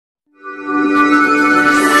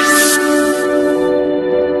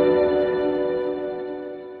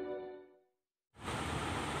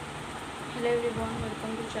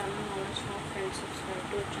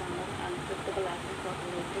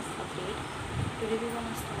Today we're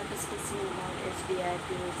going to start discussing about SBI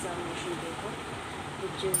examination paper,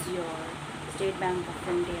 which is your State Bank of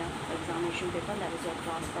India examination paper. That is your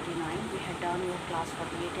class 49. We had done your class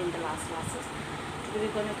 48 in the last classes. Today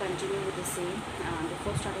we're going to continue with the same.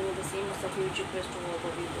 Before starting with the same, it's a huge request to all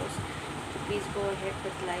the viewers. So please go ahead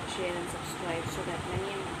with like, share and subscribe so that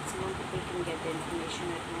many and maximum people can get the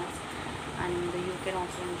information at once, and you can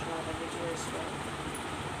also enjoy the video as well.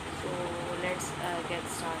 So let's get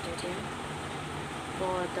started here.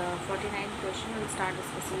 For the 49th question, we'll start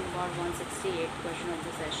discussing about 168 question of the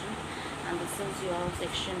session, and this is your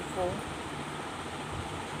section 4.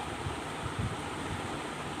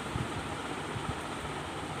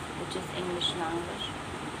 Which is English language.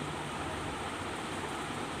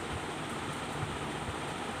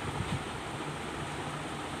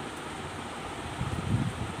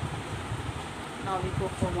 Now we go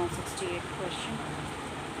for 168 question.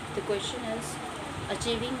 The question is,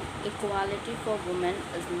 achieving equality for women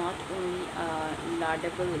is not only a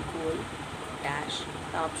laudable goal, dash,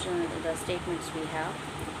 the statements we have.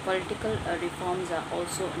 Political reforms are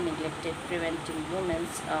also neglected, preventing women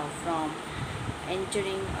from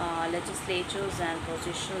entering legislatures and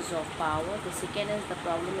positions of power. The second is, the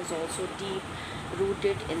problem is also deep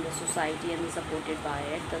rooted in the society and is supported by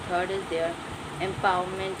it. The third is, their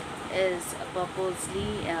empowerment is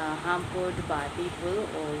purposely hampered by people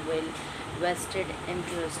or will vested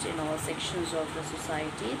interest in all sections of the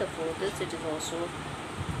society. The fourth is, it is also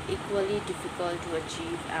equally difficult to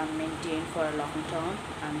achieve and maintain for a long term.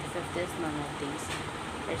 And the fifth is, none of these.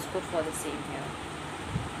 Let's go for the same here.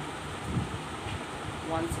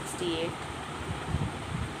 168.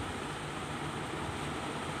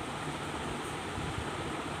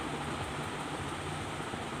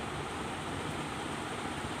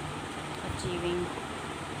 Achieving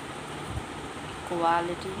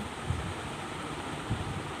equality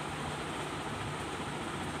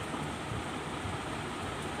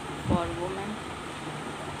for women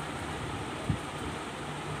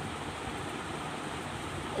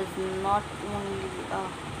is not only a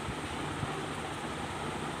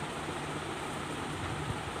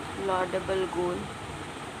laudable goal.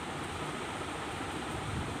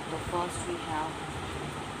 The first we have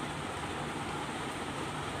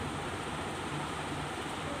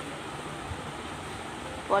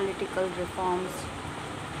political reforms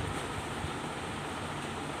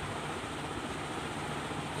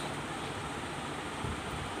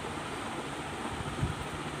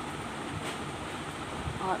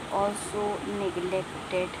are also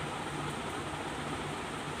neglected,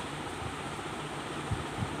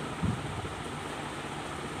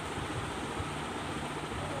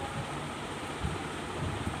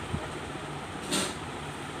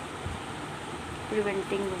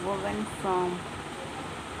 preventing women from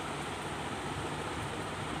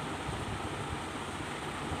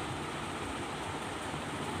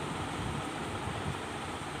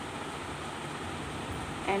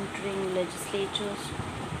entering legislatures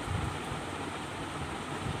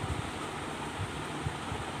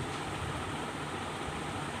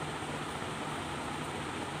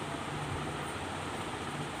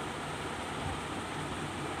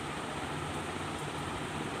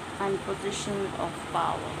and position of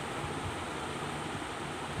power.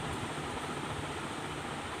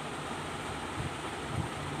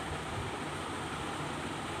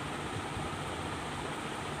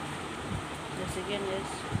 The second is,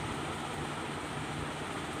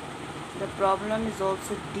 the problem is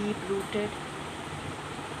also deep rooted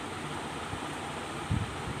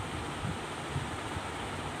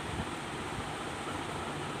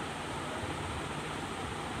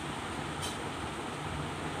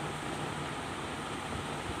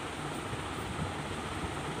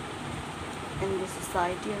in the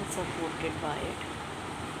society and supported by it.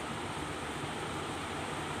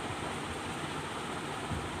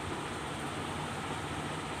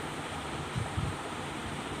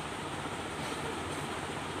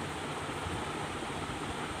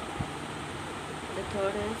 The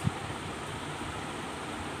third is,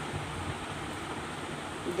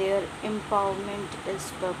 their empowerment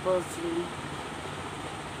is purposely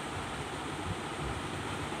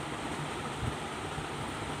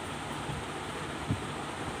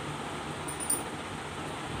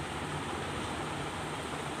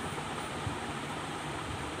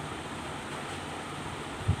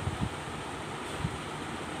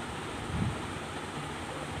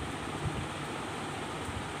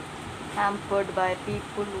hampered by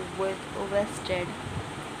people with vested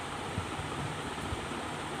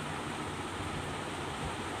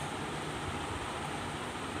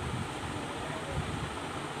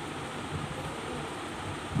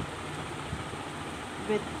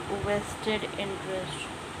with vested interest.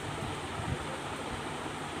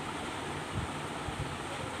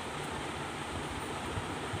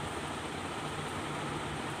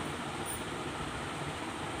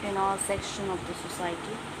 In all sections of the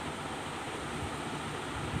society.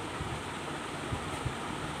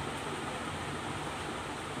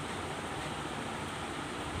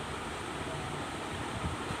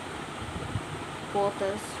 Fourth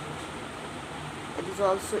is, it is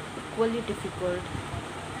also equally difficult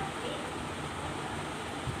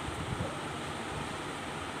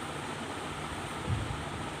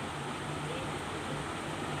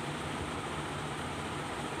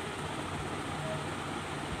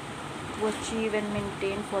to achieve and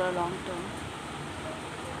maintain for a long term.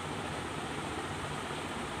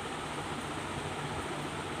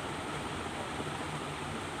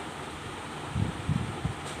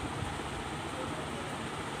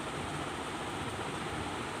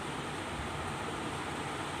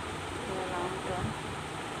 For a long term.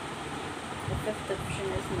 The fifth option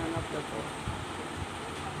is none of the above.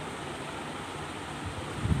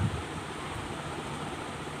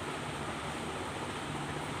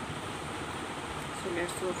 So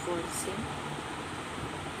let's go for the same.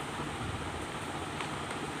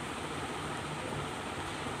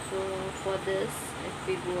 So for this, if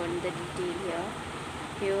we go in the detail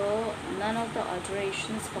here none of the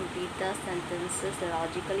alterations complete the sentences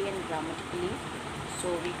logically and grammatically.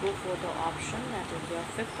 So we go for the option that is your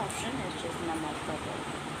fifth option is just none of the above.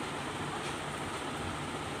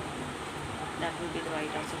 That will be the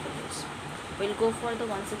right answer for this. We'll go for the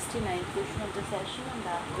 169th question of the session, and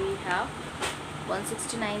that we have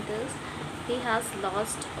 169th is, he has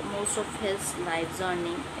lost most of his life's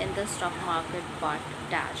earning in the stock market but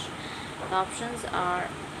dash. The options are,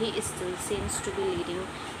 he still seems to be leading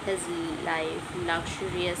his life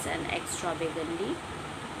luxurious and extravagantly,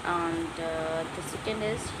 and the second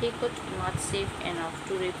is, he could not save enough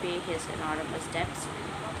to repay his enormous debts.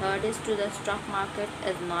 Third is, to the stock market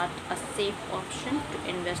is not a safe option to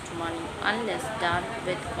invest money unless done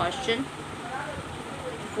with caution.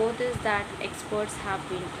 Fourth is that experts have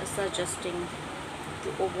been suggesting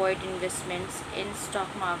to avoid investments in stock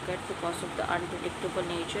market because of the unpredictable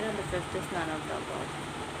nature, and the fifth is none of the above.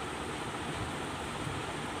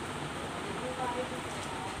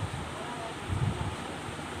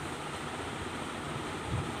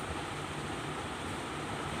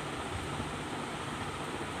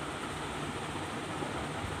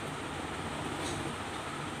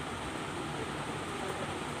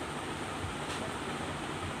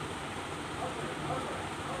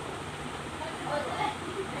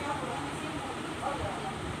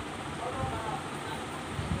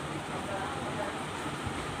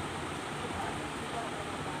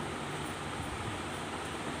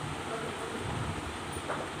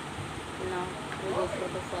 Now we go for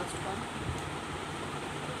the first one.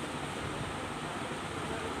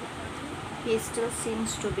 He still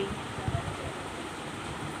seems to be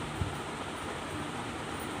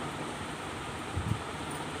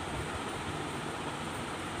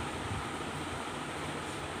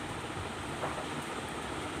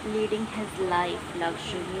leading his life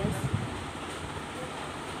luxurious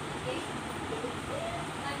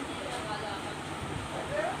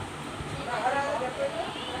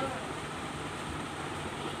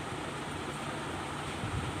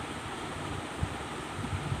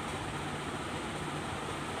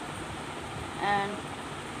and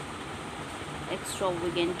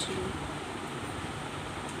extravagantly.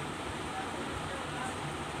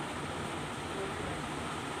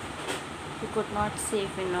 He could not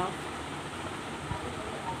save enough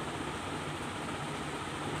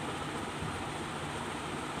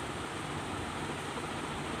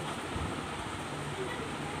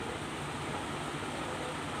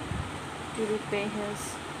to repay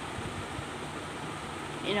his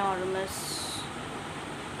enormous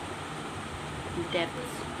debts.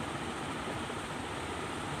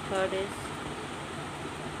 Third is,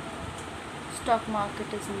 stock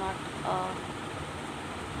market is not a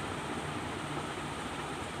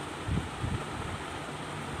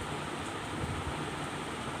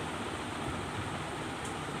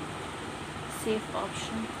safe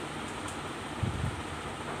option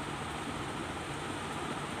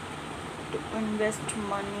to invest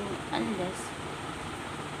money unless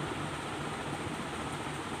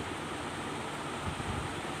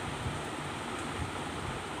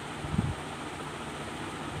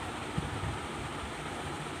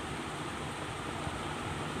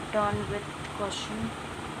done with caution.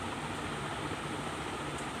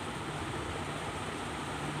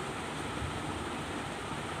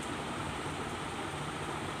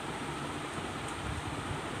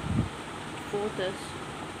 Fourth is,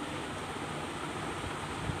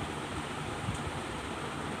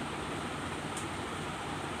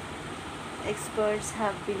 experts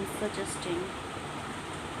have been suggesting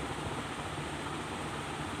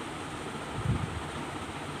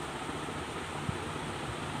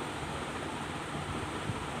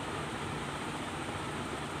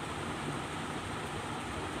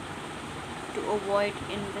to avoid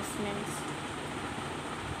investments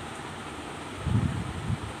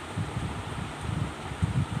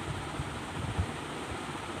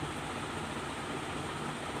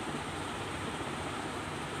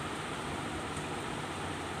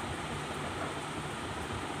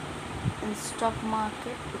in stock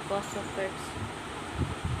market because of its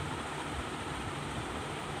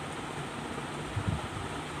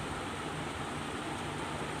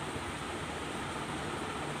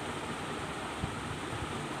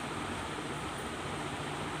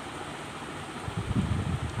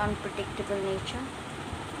unpredictable nature.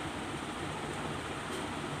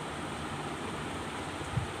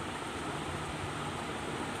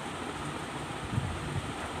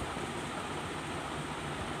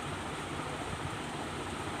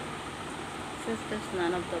 Fifth is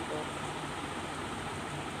none of the above.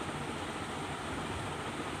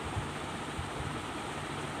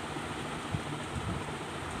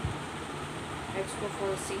 Let's go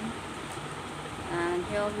for C. And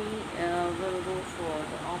here we will go for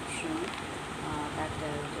the option that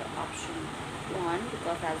is option 1,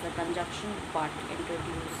 because as the conjunction but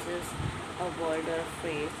introduces a word or a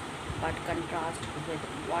phrase but contrast with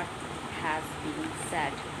what has been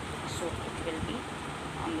said, so it will be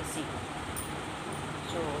on the same.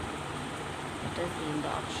 So it is in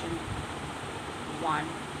the option 1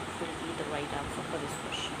 will be the right answer for this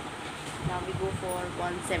question. Now we go for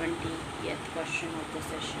 170th question of the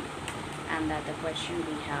session, and that the question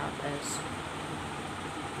we have is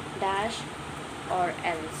dash or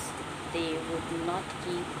else they would not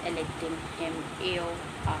keep electing him year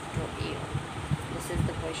after year. This is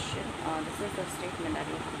the question. This is the statement that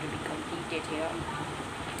needs to be completed here.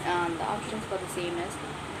 The options for the same is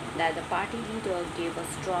that the party leader gave a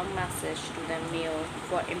strong message to the mayor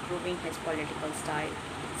for improving his political style.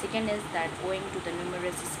 Second is that owing to the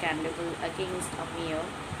numerous scandals against a mayor,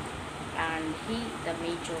 and he, the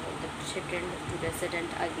major, threatened to resident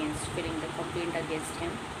against filing the complaint against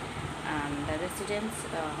him, and the residents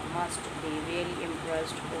must be really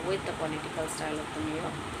impressed with the political style of the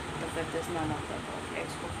mayor. The fifth is none of the above.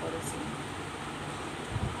 Let's go for the scene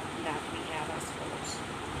that we have as follows.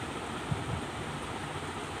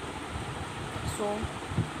 So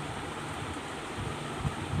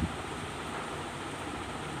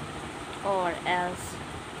or else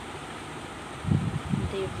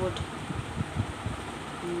they would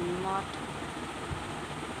not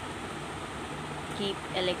keep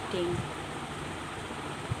electing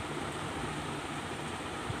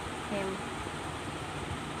him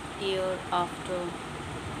year after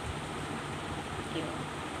year.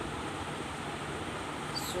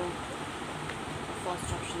 So the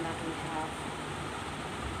first option that we have,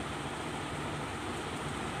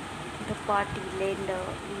 the party leader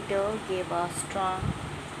gave a strong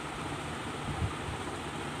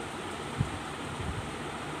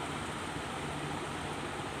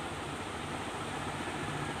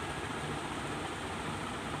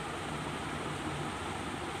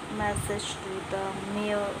message to the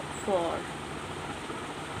mayor for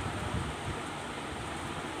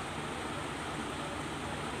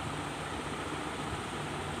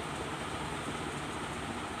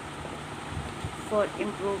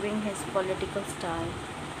improving his political style.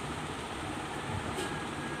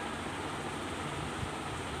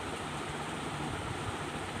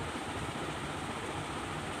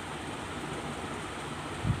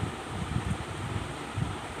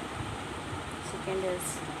 Second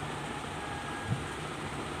is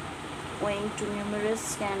owing to numerous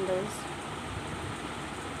scandals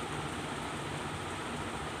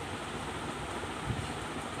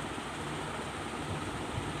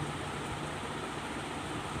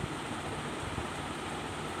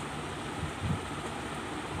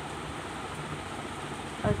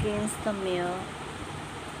against the mayor,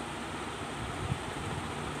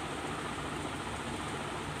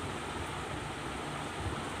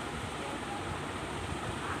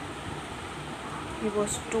 he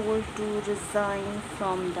was told to resign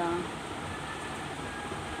from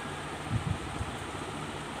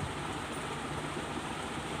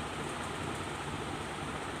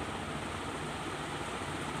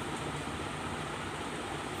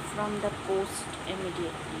the post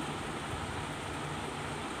immediately.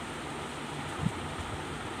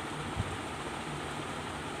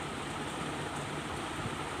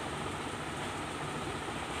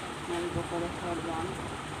 Now we go for the third one.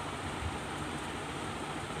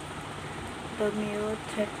 The mayor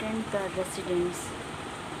threatened the residents.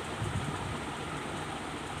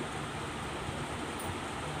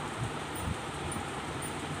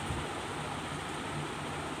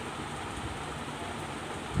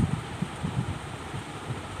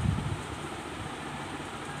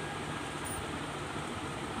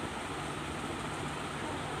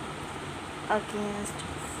 Against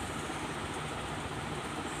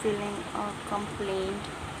filing a complaint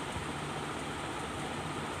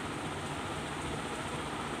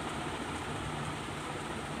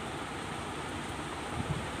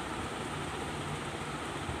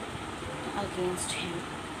against him.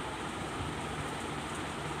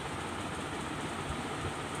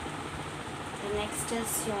 The next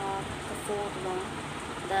is the fourth one.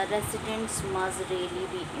 The residents must really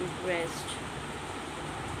be impressed.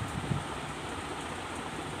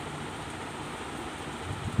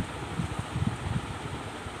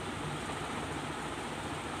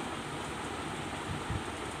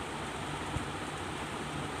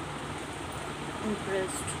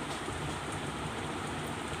 Impressed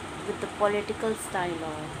with the political style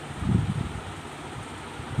of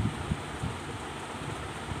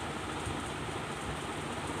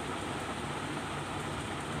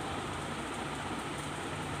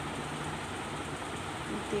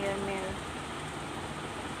their mayor.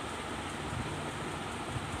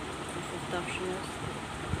 The fifth option is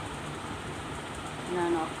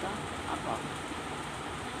none of the above.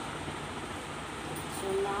 So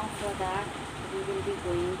now for that we will be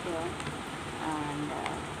going here, and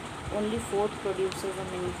only fourth produces a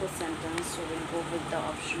meaningful sentence, so we'll go with the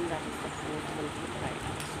option that is the fourth will be the right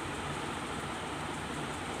answer.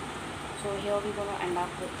 So here we're going to end up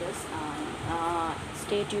with this, and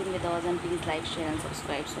stay tuned with us, and please like, share and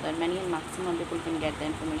subscribe so that many and maximum people can get the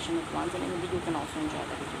information at once, and maybe you can also enjoy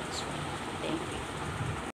the video as well. Thank you.